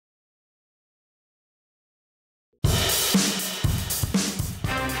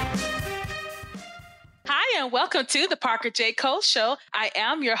and welcome to the Parker J. Cole Show. I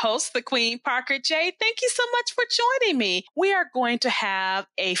am your host, the Queen Parker J. Thank you so much for joining me. We are going to have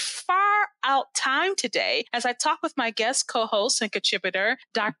a far out time today as I talk with my guest co-host and contributor,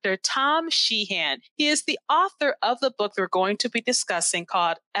 Dr. Thomas Sheahen. He is the author of the book we're going to be discussing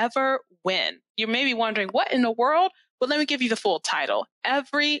called Everywhen. You may be wondering, what in the world? Well, let me give you the full title.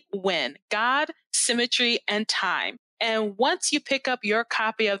 Everywhen, God, Symmetry, and Time. And once you pick up your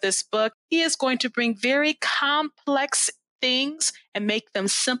copy of this book, he is going to bring very complex things and make them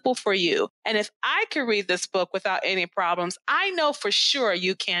simple for you. And if I can read this book without any problems, I know for sure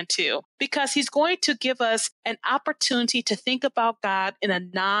you can too, because he's going to give us an opportunity to think about God in a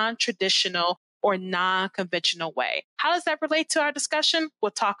non-traditional or non-conventional way. How does that relate to our discussion? We'll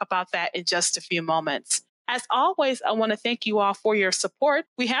talk about that in just a few moments. As always, I want to thank you all for your support.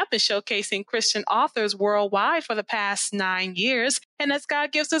 We have been showcasing Christian authors worldwide for the past 9 years, and as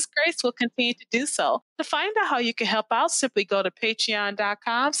God gives us grace, we'll continue to do so. To find out how you can help out, simply go to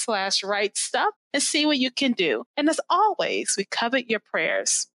patreon.com/rightstuff and see what you can do. And as always, we covet your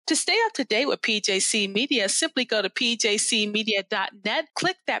prayers. To stay up to date with PJC Media, simply go to pjcmedia.net,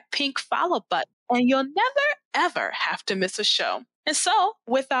 click that pink follow button, and you'll never, ever have to miss a show. And so,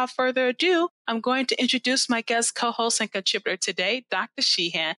 without further ado, I'm going to introduce my guest co-host and contributor today, Dr.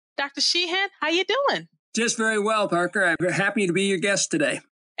 Sheahen. Dr. Sheahen, how you doing? Just very well, Parker. I'm happy to be your guest today.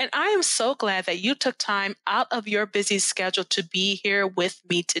 And I am so glad that you took time out of your busy schedule to be here with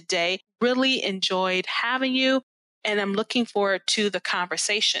me today. Really enjoyed having you, and I'm looking forward to the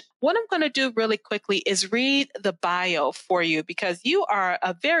conversation. What I'm going to do really quickly is read the bio for you because you are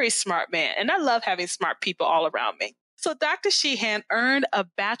a very smart man, and I love having smart people all around me. So Dr. Sheahen earned a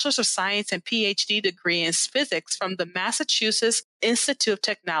Bachelor's of Science and PhD degree in physics from the Massachusetts Institute of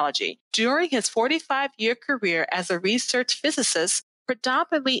Technology. During his 45-year career as a research physicist,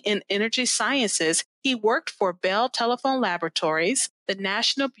 predominantly in energy sciences, he worked for Bell Telephone Laboratories, the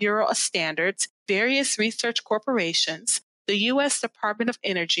National Bureau of Standards, various research corporations, the U.S. Department of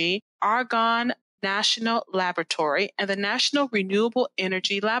Energy, Argonne National Laboratory, and the National Renewable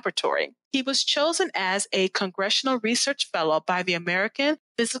Energy Laboratory. He was chosen as a Congressional Research Fellow by the American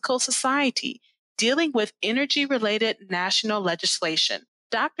Physical Society, dealing with energy-related national legislation.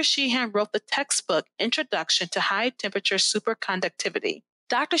 Dr. Sheahen wrote the textbook Introduction to High-Temperature Superconductivity.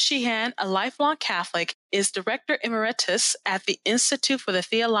 Dr. Sheahen, a lifelong Catholic, is Director Emeritus at the Institute for the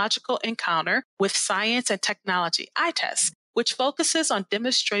Theological Encounter with Science and Technology, ITES, which focuses on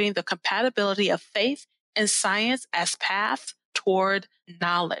demonstrating the compatibility of faith and science as paths toward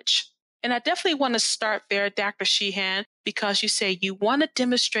knowledge. And I definitely want to start there, Dr. Sheahen, because you say you want to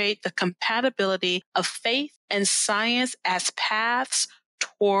demonstrate the compatibility of faith and science as paths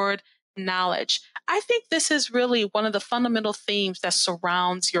toward knowledge. I think this is really one of the fundamental themes that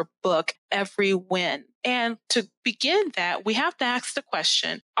surrounds your book, Everywhen. And to begin that, we have to ask the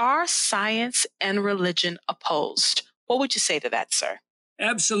question, are science and religion opposed? What would you say to that, sir?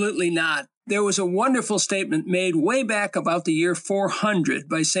 Absolutely not. There was a wonderful statement made way back about the year 400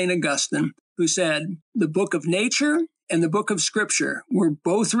 by St. Augustine, who said, "The book of nature and the book of scripture were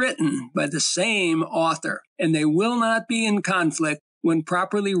both written by the same author, and they will not be in conflict when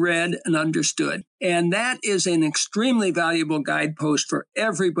properly read and understood." And that is an extremely valuable guidepost for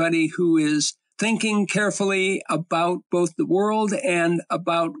everybody who is thinking carefully about both the world and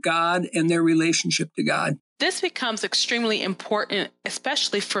about God and their relationship to God. This becomes extremely important,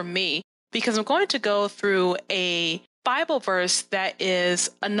 especially for me, because I'm going to go through a Bible verse that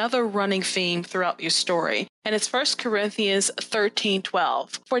is another running theme throughout your story. And it's 1 Corinthians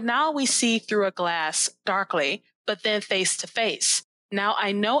 13:12. "For now we see through a glass darkly, but then face to face. Now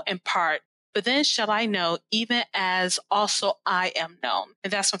I know in part, but then shall I know even as also I am known."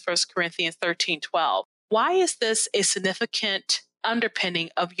 And that's from 1 Corinthians 13:12. Why is this a significant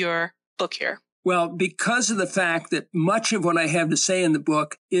underpinning of your book here? Well, because of the fact that much of what I have to say in the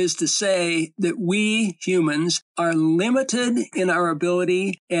book is to say that we humans are limited in our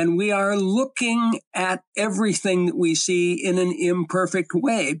ability, and we are looking at everything that we see in an imperfect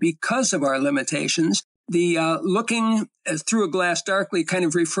way because of our limitations. The looking through a glass darkly kind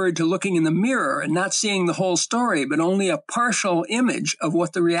of referred to looking in the mirror and not seeing the whole story, but only a partial image of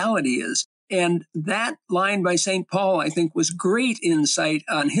what the reality is. And that line by St. Paul, I think, was great insight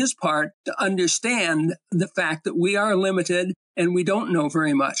on his part to understand the fact that we are limited and we don't know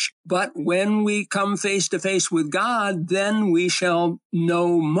very much. But when we come face to face with God, then we shall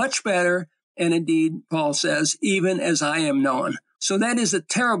know much better. And indeed, Paul says, even as I am known. So that is a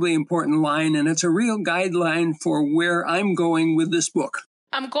terribly important line, and it's a real guideline for where I'm going with this book.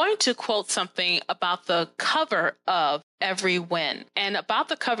 I'm going to quote something about the cover of Everywhen. And about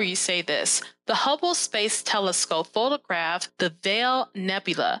the cover, you say this: the Hubble Space Telescope photographed the Veil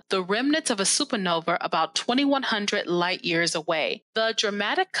Nebula, the remnants of a supernova about 2,100 light years away. The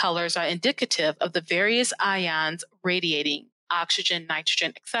dramatic colors are indicative of the various ions radiating: oxygen,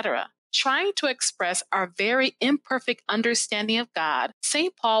 nitrogen, etc. Trying to express our very imperfect understanding of God,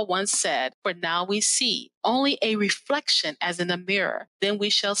 St. Paul once said, "For now we see only a reflection as in a mirror, then we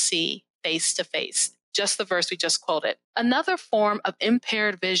shall see face to face." Just the verse we just quoted. Another form of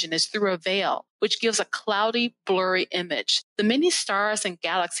impaired vision is through a veil, which gives a cloudy, blurry image. The many stars and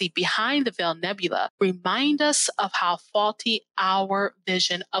galaxies behind the Veil Nebula remind us of how faulty our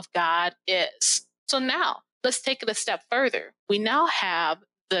vision of God is. So now, let's take it a step further. We now have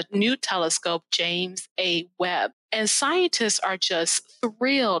the new telescope, James A. Webb, and scientists are just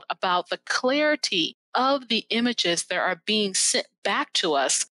thrilled about the clarity of the images that are being sent back to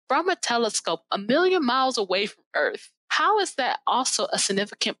us from a telescope a million miles away from Earth. How is that also a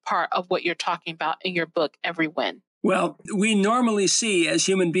significant part of what you're talking about in your book, Everywhen? Well, we normally see as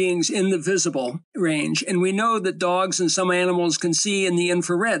human beings in the visible range, and we know that dogs and some animals can see in the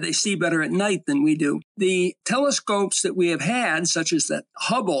infrared. They see better at night than we do. The telescopes that we have had, such as the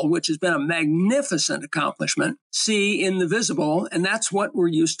Hubble, which has been a magnificent accomplishment, see in the visible, and that's what we're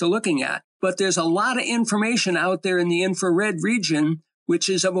used to looking at. But there's a lot of information out there in the infrared region which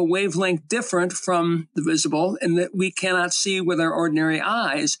is of a wavelength different from the visible and that we cannot see with our ordinary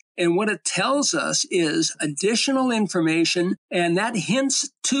eyes. And what it tells us is additional information, and that hints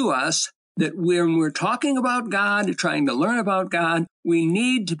to us that when we're talking about God, trying to learn about God, we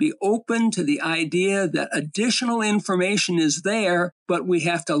need to be open to the idea that additional information is there, but we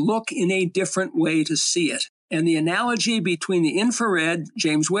have to look in a different way to see it. And the analogy between the infrared,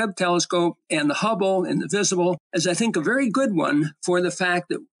 James Webb Telescope, and the Hubble and the visible is, I think, a very good one for the fact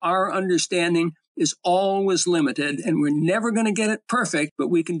that our understanding is always limited and we're never going to get it perfect, but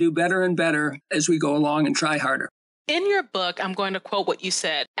we can do better and better as we go along and try harder. In your book, I'm going to quote what you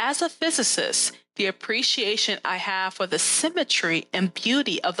said. As a physicist, the appreciation I have for the symmetry and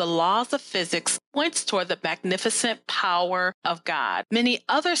beauty of the laws of physics points toward the magnificent power of God. Many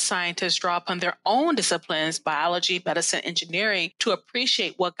other scientists draw upon their own disciplines, biology, medicine, engineering, to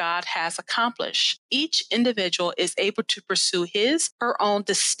appreciate what God has accomplished. Each individual is able to pursue his, her own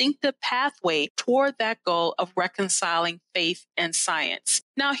distinctive pathway toward that goal of reconciling faith and science.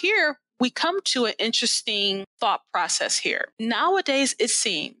 Now here, we come to an interesting thought process here. Nowadays, it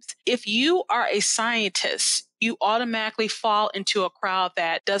seems if you are a scientist, you automatically fall into a crowd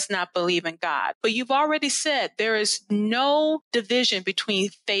that does not believe in God. But you've already said there is no division between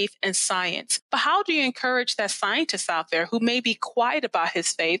faith and science. But how do you encourage that scientist out there who may be quiet about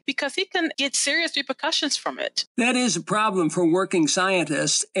his faith because he can get serious repercussions from it? That is a problem for working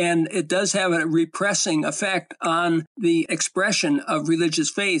scientists, and it does have a repressing effect on the expression of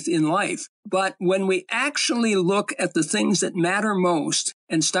religious faith in life. But when we actually look at the things that matter most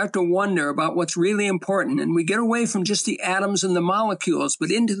and start to wonder about what's really important, and we get away from just the atoms and the molecules, but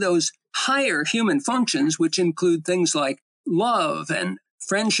into those higher human functions, which include things like love and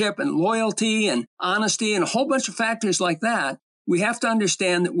friendship and loyalty and honesty and a whole bunch of factors like that, we have to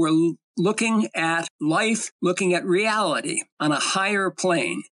understand that we're looking at life, looking at reality on a higher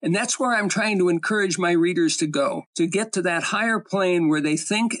plane. And that's where I'm trying to encourage my readers to go, to get to that higher plane where they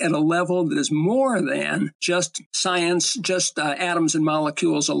think at a level that is more than just science, just atoms and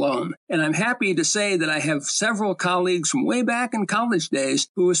molecules alone. And I'm happy to say that I have several colleagues from way back in college days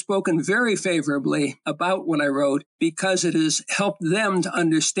who have spoken very favorably about what I wrote because it has helped them to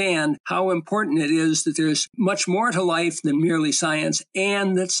understand how important it is that there's much more to life than merely science,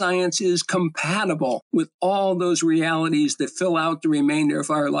 and that science is compatible with all those realities that fill out the remainder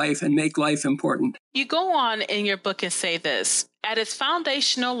of our life and make life important. You go on in your book and say this: at its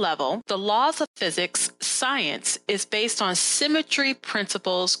foundational level, the laws of physics, science, is based on symmetry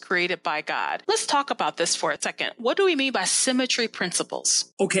principles created by God. Let's talk about this for a second. What do we mean by symmetry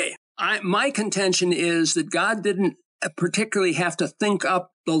principles? Okay, my contention is that God didn't particularly have to think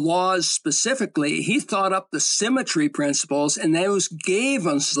up the laws specifically. He thought up the symmetry principles, and those gave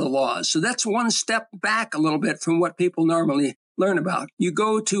us the laws. So that's one step back a little bit from what people normally learn about. You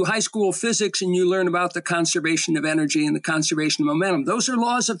go to high school physics and you learn about the conservation of energy and the conservation of momentum. Those are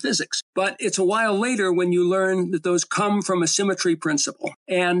laws of physics. But it's a while later when you learn that those come from a symmetry principle.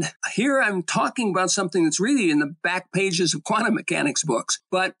 And here I'm talking about something that's really in the back pages of quantum mechanics books.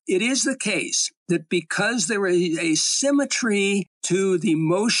 But it is the case that because there is a symmetry to the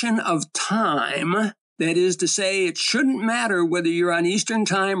motion of time, that is to say, it shouldn't matter whether you're on Eastern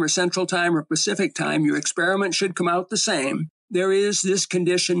time or Central time or Pacific time, your experiment should come out the same. there is this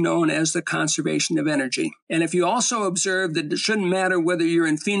condition known as the conservation of energy. And if you also observe that it shouldn't matter whether you're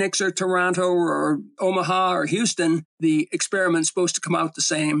in Phoenix or Toronto or Omaha or Houston, the experiment's supposed to come out the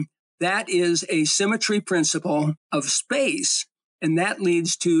same. That is a symmetry principle of space, and that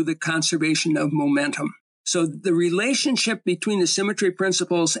leads to the conservation of momentum. So the relationship between the symmetry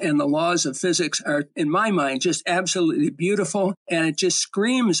principles and the laws of physics are, in my mind, just absolutely beautiful. And it just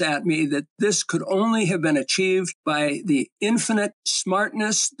screams at me that this could only have been achieved by the infinite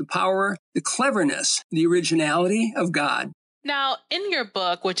smartness, the power, the cleverness, the originality of God. Now, in your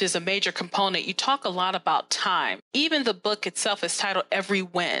book, which is a major component, you talk a lot about time. Even the book itself is titled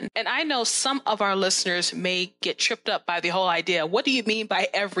Everywhen. And I know some of our listeners may get tripped up by the whole idea. What do you mean by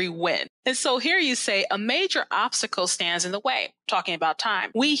everywhen? And so here you say a major obstacle stands in the way, talking about time.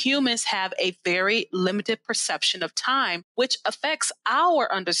 We humans have a very limited perception of time, which affects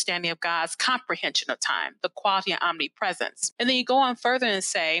our understanding of God's comprehension of time, the quality of omnipresence. And then you go on further and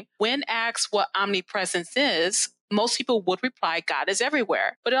say, when asked what omnipresence is, most people would reply, God is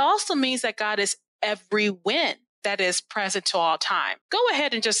everywhere. But it also means that God is everywhen, that is present to all time. Go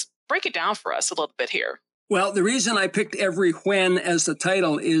ahead and just break it down for us a little bit here. Well, the reason I picked everywhen as the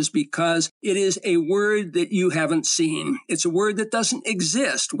title is because it is a word that you haven't seen. It's a word that doesn't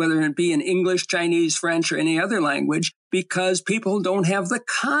exist, whether it be in English, Chinese, French, or any other language, because people don't have the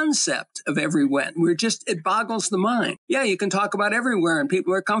concept of everywhen. It boggles the mind. Yeah, you can talk about everywhere and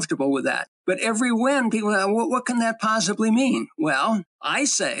people are comfortable with that. But everywhen, people are, what can that possibly mean? Well, I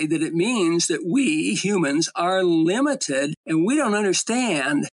say that it means that we humans are limited and we don't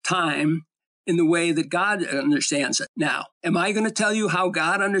understand time in the way that God understands it. Now, am I going to tell you how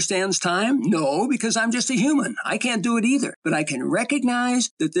God understands time? No, because I'm just a human. I can't do it either. But I can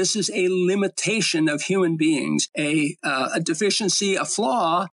recognize that this is a limitation of human beings, a deficiency, a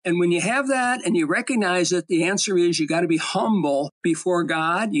flaw. And when you have that and you recognize it, the answer is you got to be humble before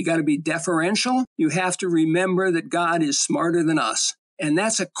God. You got to be deferential. You have to remember that God is smarter than us. And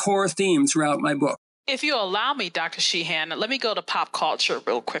that's a core theme throughout my book. If you allow me, Dr. Sheahen, let me go to pop culture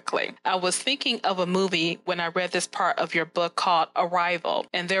real quickly. I was thinking of a movie when I read this part of your book called Arrival.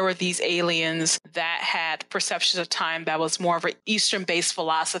 And there were these aliens that had perceptions of time that was more of an Eastern-based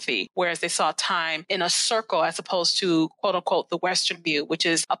philosophy, whereas they saw time in a circle as opposed to, quote unquote, the Western view, which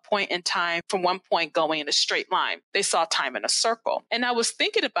is a point in time from one point going in a straight line. They saw time in a circle. And I was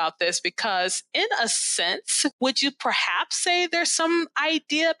thinking about this because in a sense, would you perhaps say there's some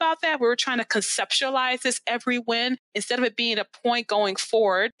idea about that? We were trying to conceptualize this everywhen. Instead of it being a point going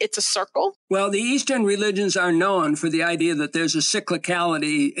forward, it's a circle? Well, the Eastern religions are known for the idea that there's a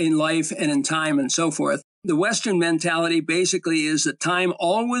cyclicality in life and in time and so forth. The Western mentality basically is that time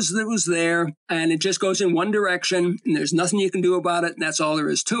always was there and it just goes in one direction and there's nothing you can do about it and that's all there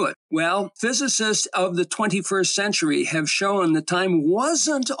is to it. Well, physicists of the 21st century have shown that time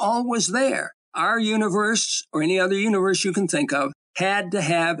wasn't always there. Our universe, or any other universe you can think of, had to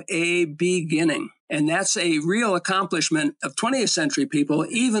have a beginning. And that's a real accomplishment of 20th century people,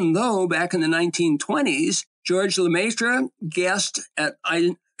 even though back in the 1920s, George Lemaitre guessed at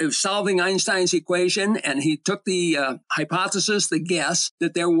solving Einstein's equation, and he took the hypothesis, the guess,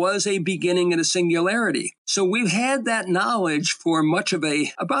 that there was a beginning and a singularity. So we've had that knowledge for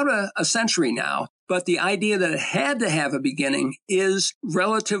about a century now. But the idea that it had to have a beginning is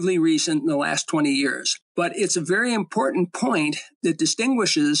relatively recent in the last 20 years. But it's a very important point that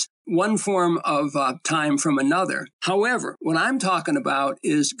distinguishes one form of time from another. However, what I'm talking about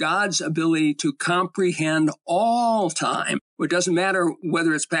is God's ability to comprehend all time. It doesn't matter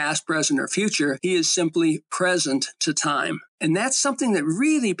whether it's past, present, or future. He is simply present to time. And that's something that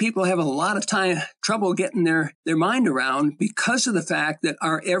really people have a lot of trouble getting their mind around because of the fact that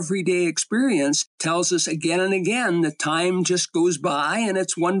our everyday experience tells us again and again that time just goes by and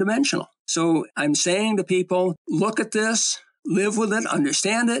it's one-dimensional. So I'm saying to people, look at this, live with it,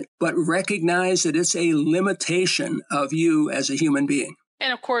 understand it, but recognize that it's a limitation of you as a human being.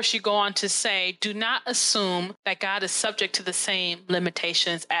 And of course, you go on to say, do not assume that God is subject to the same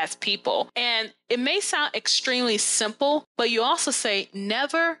limitations as people. And it may sound extremely simple, but you also say,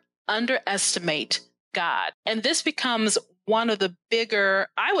 never underestimate God. And this becomes one of the bigger,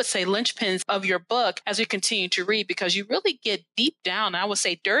 I would say, linchpins of your book as we continue to read, because you really get deep down, I would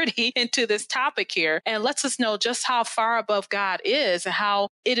say dirty, into this topic here and lets us know just how far above God is and how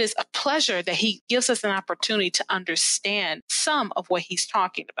it is a pleasure that he gives us an opportunity to understand some of what he's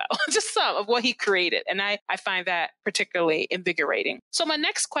talking about, just some of what he created. And I find that particularly invigorating. So my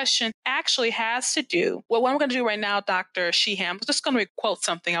next question actually has to do, well, what I'm going to do right now, Dr. Sheahen, I'm just going to quote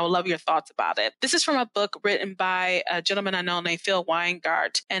something. I would love your thoughts about it. This is from a book written by a gentleman I know named Phil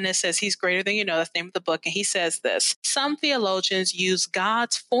Weingart, and it says he's greater than you know. That's the name of the book. And he says this: some theologians use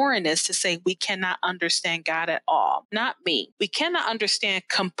God's foreignness to say we cannot understand God at all. Not me. We cannot understand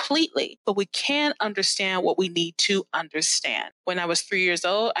completely, but we can understand what we need to understand. When I was 3 years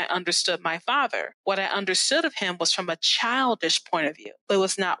old, I understood my father. What I understood of him was from a childish point of view, but it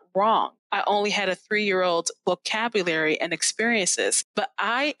was not wrong. I only had a 3-year-old's vocabulary and experiences, but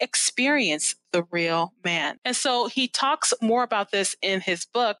I experienced the real man. And so he talks more about this in his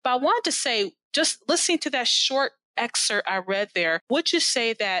book. But I wanted to say, just listening to that short excerpt I read there, would you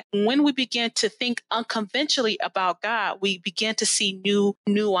say that when we begin to think unconventionally about God, we begin to see new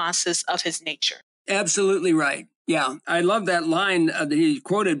nuances of his nature? Absolutely right. Yeah, I love that line that he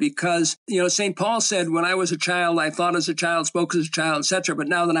quoted because, St. Paul said, when I was a child, I thought as a child, spoke as a child, etc. But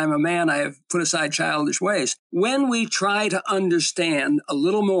now that I'm a man, I have put aside childish ways. When we try to understand a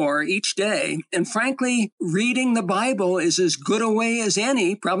little more each day, and frankly, reading the Bible is as good a way as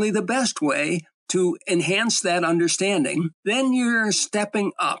any, probably the best way, to enhance that understanding, then you're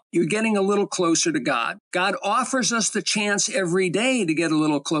stepping up. You're getting a little closer to God. God offers us the chance every day to get a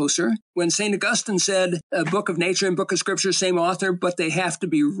little closer. When St. Augustine said, a book of nature and book of scripture, same author, but they have to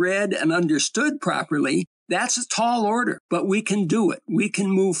be read and understood properly, that's a tall order, but we can do it. We can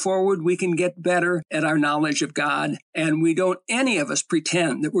move forward. We can get better at our knowledge of God. And we don't, any of us,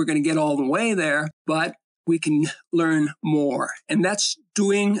 pretend that we're going to get all the way there, but we can learn more. And that's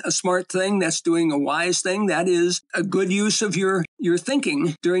doing a smart thing. That's doing a wise thing. That is a good use of your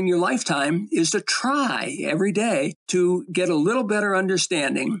thinking during your lifetime, is to try every day to get a little better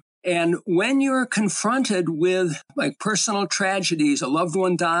understanding. And when you're confronted with like personal tragedies, a loved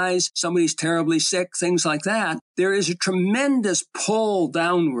one dies, somebody's terribly sick, things like that, there is a tremendous pull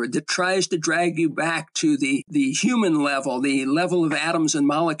downward that tries to drag you back to the human level, the level of atoms and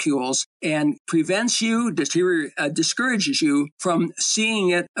molecules, and prevents you, discourages you from seeing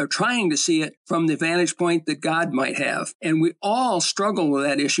it or trying to see it from the vantage point that God might have. And we all struggle with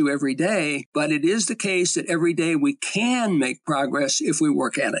that issue every day, but it is the case that every day we can make progress if we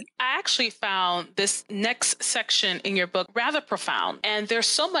work at it. I actually found this next section in your book rather profound. And there's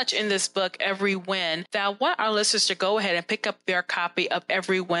so much in this book, Everywhen, that I want our listeners to go ahead and pick up their copy of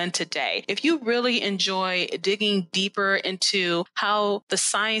Everywhen today. If you really enjoy digging deeper into how the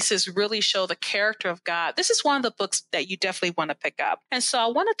sciences really show the character of God, this is one of the books that you definitely want to pick up. And so I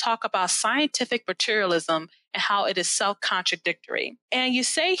want to talk about scientific materialism and how it is self-contradictory. And you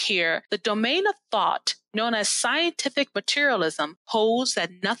say here, the domain of thought known as scientific materialism holds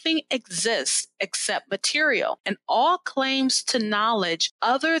that nothing exists except material, and all claims to knowledge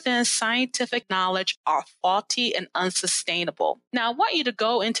other than scientific knowledge are faulty and unsustainable. Now, I want you to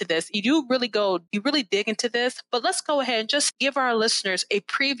go into this. You really dig into this, but let's go ahead and just give our listeners a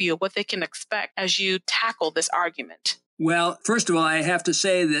preview of what they can expect as you tackle this argument. Well, first of all, I have to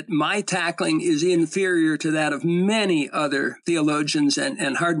say that my tackling is inferior to that of many other theologians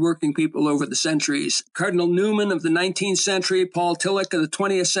and hardworking people over the centuries. Cardinal Newman of the 19th century, Paul Tillich of the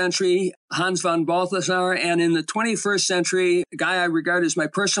 20th century, Hans von Balthasar, and in the 21st century, a guy I regard as my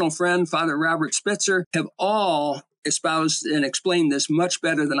personal friend, Father Robert Spitzer, have all espoused and explained this much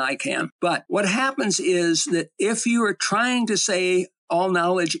better than I can. But what happens is that if you are trying to say all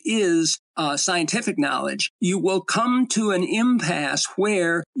knowledge is scientific knowledge, you will come to an impasse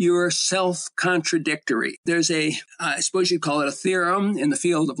where you're self-contradictory. There's I suppose you'd call it a theorem in the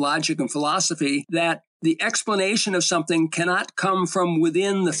field of logic and philosophy, that the explanation of something cannot come from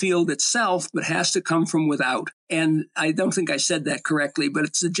within the field itself, but has to come from without. And I don't think I said that correctly,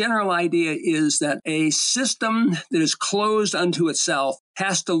 but the general idea is that a system that is closed unto itself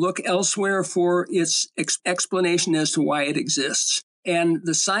has to look elsewhere for its explanation as to why it exists. And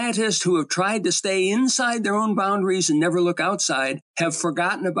the scientists who have tried to stay inside their own boundaries and never look outside have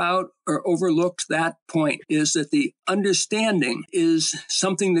forgotten about or overlooked that point, is that the understanding is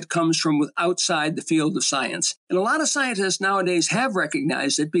something that comes from outside the field of science. And a lot of scientists nowadays have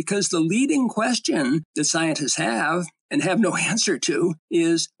recognized it, because the leading question that scientists have and have no answer to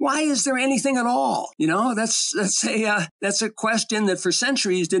is, why is there anything at all? That's a question that for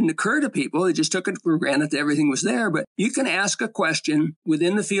centuries didn't occur to people. They just took it for granted that everything was there. But you can ask a question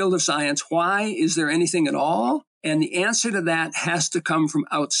within the field of science, why is there anything at all? And the answer to that has to come from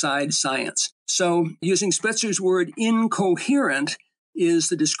outside science. So using Spitzer's word, incoherent is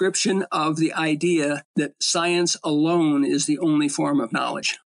the description of the idea that science alone is the only form of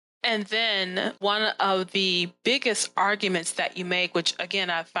knowledge. And then one of the biggest arguments that you make, which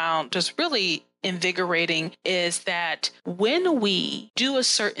again I found just really invigorating, is that when we do a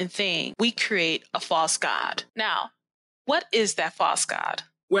certain thing, we create a false god. Now, what is that false god?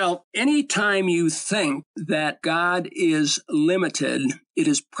 Well, anytime you think that God is limited, it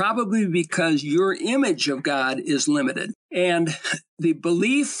is probably because your image of God is limited. And the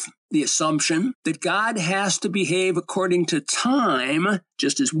belief, the assumption that God has to behave according to time,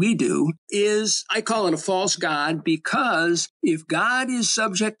 just as we do, is, I call it a false God, because if God is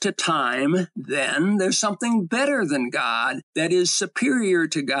subject to time, then there's something better than God that is superior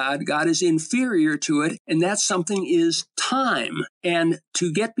to God. God is inferior to it, and that something is time. And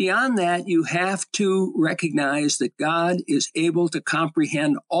to get beyond that, you have to recognize that God is able to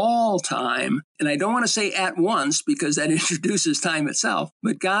comprehend all time. And I don't want to say at once, because that introduces time itself,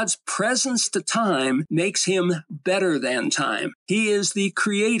 but God's presence to time makes him better than time. He is the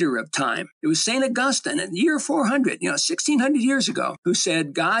creator of time. It was St. Augustine in the year 400, 1600 years ago, who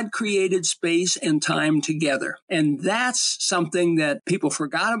said God created space and time together. And that's something that people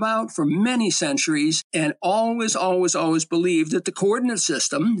forgot about for many centuries and always believed that the coordinate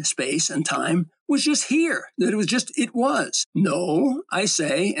system, space and time, was just here, that it was. No, I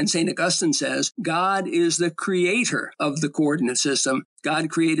say, and St. Augustine says, God is the creator of the coordinate system. God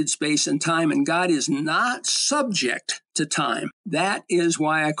created space and time, and God is not subject to time. That is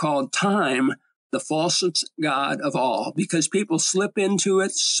why I call time the falsest God of all, because people slip into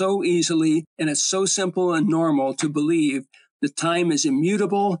it so easily, and it's so simple and normal to believe that time is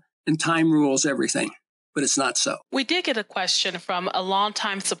immutable and time rules everything. But it's not so. We did get a question from a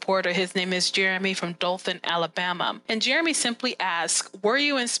longtime supporter. His name is Jeremy from Dothan, Alabama. And Jeremy simply asks, were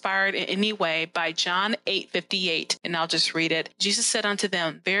you inspired in any way by John 8:58? And I'll just read it. Jesus said unto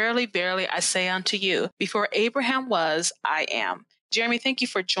them, verily, verily, I say unto you, before Abraham was, I am. Jeremy, thank you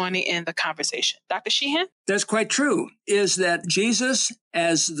for joining in the conversation. Dr. Sheahen? That's quite true, is that Jesus,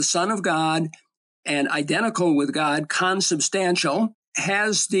 as the Son of God and identical with God, consubstantial,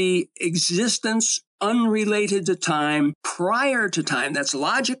 has the existence unrelated to time, prior to time. That's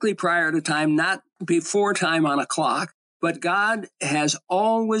logically prior to time, not before time on a clock. But God has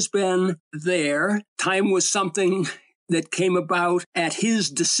always been there. Time was something that came about at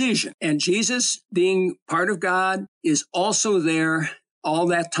his decision. And Jesus, being part of God, is also there all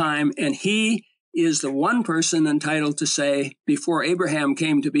that time. And he is the one person entitled to say, before Abraham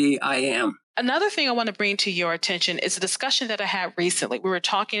came to be, I am. Another thing I want to bring to your attention is a discussion that I had recently. We were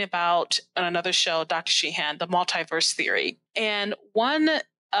talking about on another show, Dr. Sheahen, the multiverse theory. And one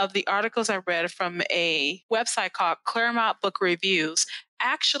of the articles I read from a website called Claremont Book Reviews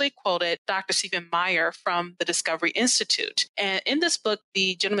actually quoted Dr. Stephen Meyer from the Discovery Institute. And in this book,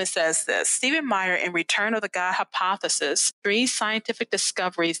 the gentleman says this: Stephen Meyer, in Return of the God Hypothesis, 3 scientific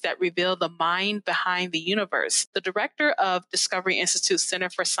discoveries that reveal the mind behind the universe. The director of Discovery Institute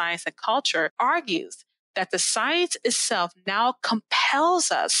Center for Science and Culture argues that the science itself now compels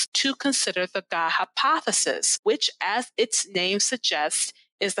us to consider the God hypothesis, which, as its name suggests,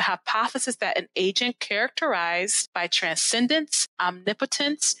 is the hypothesis that an agent characterized by transcendence,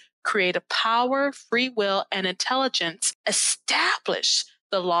 omnipotence, creative power, free will, and intelligence established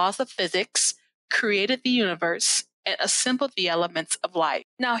the laws of physics, created the universe, and assembled the elements of life.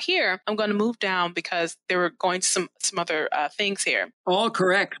 Now here, I'm going to move down because they were going to some other things here. All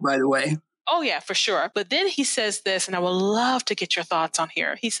correct, by the way. Oh, yeah, for sure. But then he says this, and I would love to get your thoughts on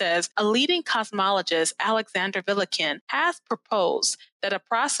here. He says, a leading cosmologist, Alexander Villekin, has proposed that a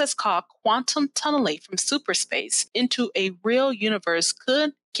process called quantum tunneling from superspace into a real universe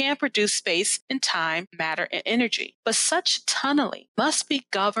can produce space and time, matter, and energy. But such tunneling must be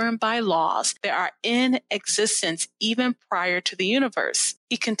governed by laws that are in existence even prior to the universe.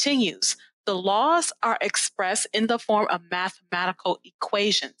 He continues, the laws are expressed in the form of mathematical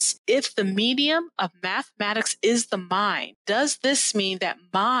equations. If the medium of mathematics is the mind, does this mean that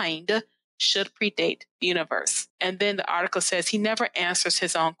mind should predate the universe? And then the article says he never answers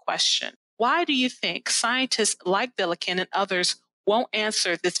his own question. Why do you think scientists like Villekin and others won't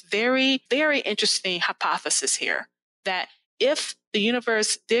answer this very, very interesting hypothesis here, that if the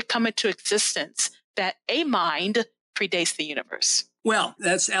universe did come into existence, that a mind predates the universe? Well,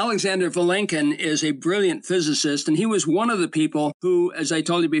 that's Alexander Villekin is a brilliant physicist, and he was one of the people who, as I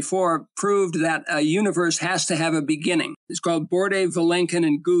told you before, proved that a universe has to have a beginning. It's called Borde, Villekin,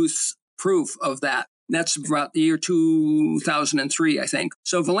 and Guth's proof of that. That's about the year 2003, I think.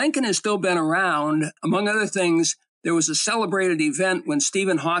 So Villekin has still been around. Among other things, there was a celebrated event when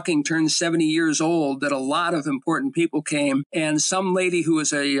Stephen Hawking turned 70 years old that a lot of important people came, and some lady who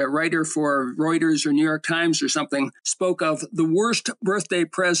was a writer for Reuters or New York Times or something spoke of the worst birthday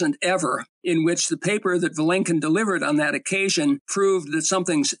present ever, in which the paper that Villekin delivered on that occasion proved that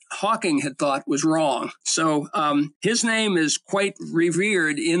something Hawking had thought was wrong. So his name is quite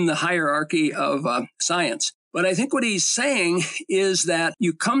revered in the hierarchy of science. But I think what he's saying is that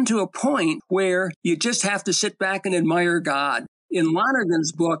you come to a point where you just have to sit back and admire God. In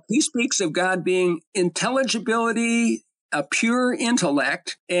Lonergan's book, he speaks of God being intelligibility, a pure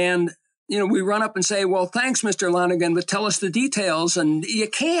intellect, and we run up and say, well, thanks, Mr. Lonergan, but tell us the details. And you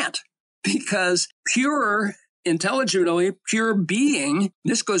can't, because pure intelligibility, pure being,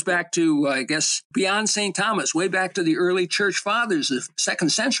 this goes back to, I guess, beyond St. Thomas, way back to the early church fathers of second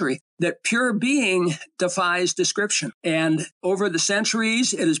century, that pure being defies description. And over the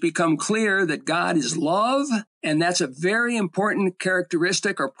centuries, it has become clear that God is love, and that's a very important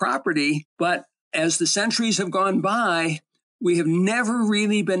characteristic or property. But as the centuries have gone by, we have never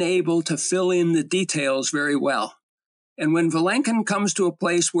really been able to fill in the details very well. And when Vilenkin comes to a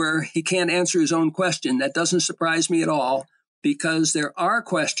place where he can't answer his own question, that doesn't surprise me at all, because there are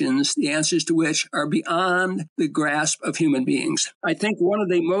questions, the answers to which are beyond the grasp of human beings. I think one of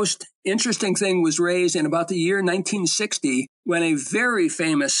the most interesting things was raised in about the year 1960, when a very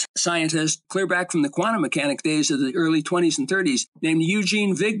famous scientist, clear back from the quantum mechanics days of the early 20s and 30s, named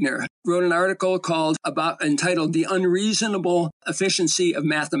Eugene Wigner, wrote an article entitled The Unreasonable Efficiency of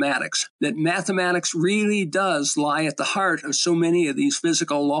Mathematics, that mathematics really does lie at the heart of so many of these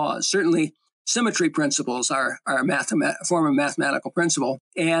physical laws. Certainly, symmetry principles are a form of mathematical principle.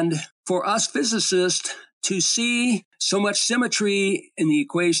 And for us physicists to see so much symmetry in the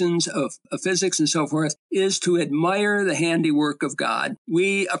equations of physics and so forth is to admire the handiwork of God.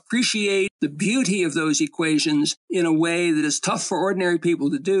 We appreciate the beauty of those equations in a way that is tough for ordinary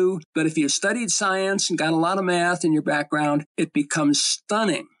people to do. But if you've studied science and got a lot of math in your background, it becomes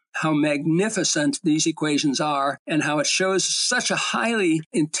stunning how magnificent these equations are and how it shows such a highly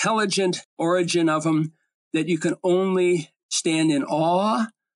intelligent origin of them that you can only stand in awe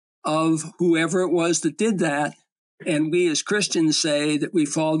of whoever it was that did that. And we as Christians say that we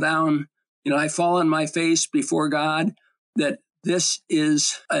fall down, I fall on my face before God, that this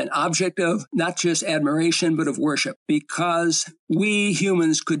is an object of not just admiration, but of worship, because we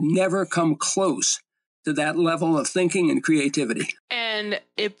humans could never come close to that level of thinking and creativity. And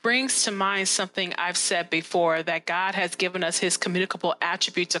it brings to mind something I've said before, that God has given us his communicable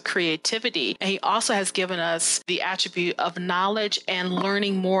attributes of creativity. And he also has given us the attribute of knowledge and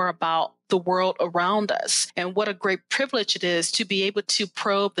learning more about the world around us. And what a great privilege it is to be able to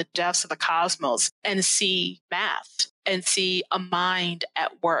probe the depths of the cosmos and see math and see a mind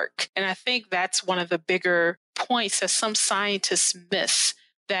at work. And I think that's one of the bigger points that some scientists miss,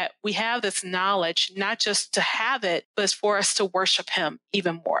 that we have this knowledge, not just to have it, but it's for us to worship him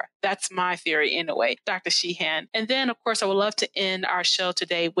even more. That's my theory anyway, Dr. Sheahen. And then, of course, I would love to end our show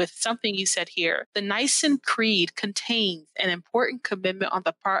today with something you said here. The Nicene Creed contains an important commitment on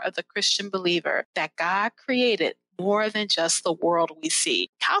the part of the Christian believer that God created more than just the world we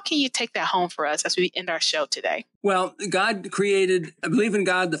see. How can you take that home for us as we end our show today? Well, God created, I believe in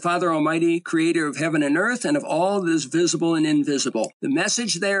God, the Father Almighty, creator of heaven and earth and of all that is visible and invisible. The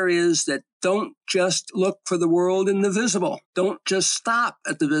message there is that don't just look for the world in the visible. Don't just stop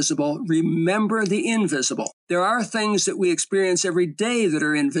at the visible. Remember the invisible. There are things that we experience every day that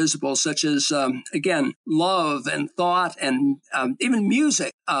are invisible, such as, again, love and thought and even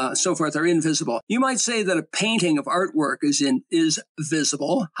music, so forth, are invisible. You might say that a painting of artwork is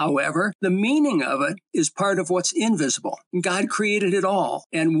visible. However, the meaning of it is part of what's invisible. God created it all.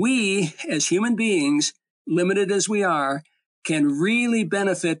 And we, as human beings, limited as we are, can really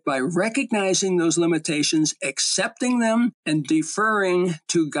benefit by recognizing those limitations, accepting them, and deferring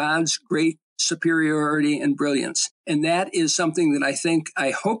to God's great superiority and brilliance. And that is something that I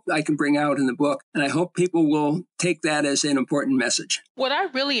hope I can bring out in the book. And I hope people will take that as an important message. What I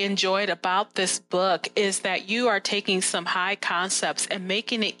really enjoyed about this book is that you are taking some high concepts and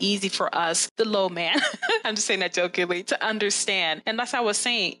making it easy for us, the low man, I'm just saying that jokingly, to understand. And that's what I was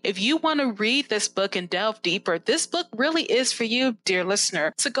saying. If you want to read this book and delve deeper, this book really is for you, dear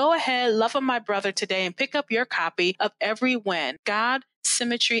listener. So go ahead, love on my brother today, and pick up your copy of Everywhen, God,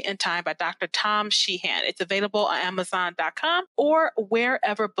 Symmetry, and Time by Dr. Thomas Sheahen. It's available on Amazon.com or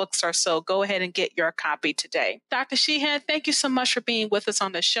wherever books are sold. Go ahead and get your copy today. Dr. Sheahen, thank you so much for being with us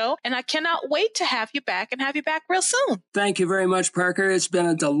on the show. And I cannot wait to have you back and have you back real soon. Thank you very much, Parker. It's been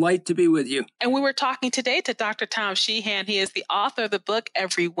a delight to be with you. And we were talking today to Dr. Thomas Sheahen. He is the author of the book,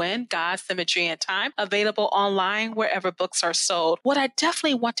 Everywhen, God, Symmetry, and Time, available online wherever books are sold. What I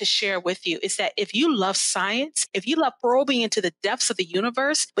definitely want to share with you is that if you love science, if you love probing into the depths of the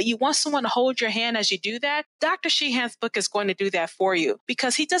universe, but you want someone to hold your hand as you do that, Dr. Sheahen's book is going to do that for you,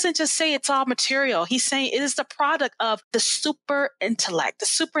 because he doesn't just say it's all material. He's saying it is the product of the super intellect, the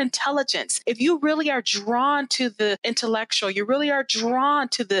super intelligence. If you really are drawn to the intellectual, you really are drawn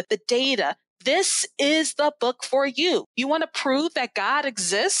to the data, This is the book for you. You want to prove that God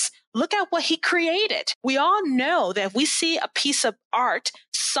exists? Look at what he created. We all know that if we see a piece of art,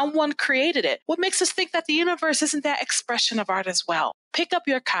 someone created it. What makes us think that the universe isn't that expression of art as well? Pick up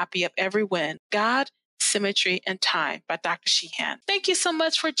your copy of Everywhen, God, Symmetry, and Time by Dr. Sheahen. Thank you so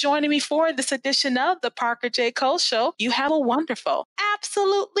much for joining me for this edition of the Parker J. Cole Show. You have a wonderful,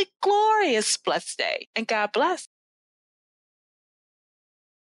 absolutely glorious, blessed day, and God bless.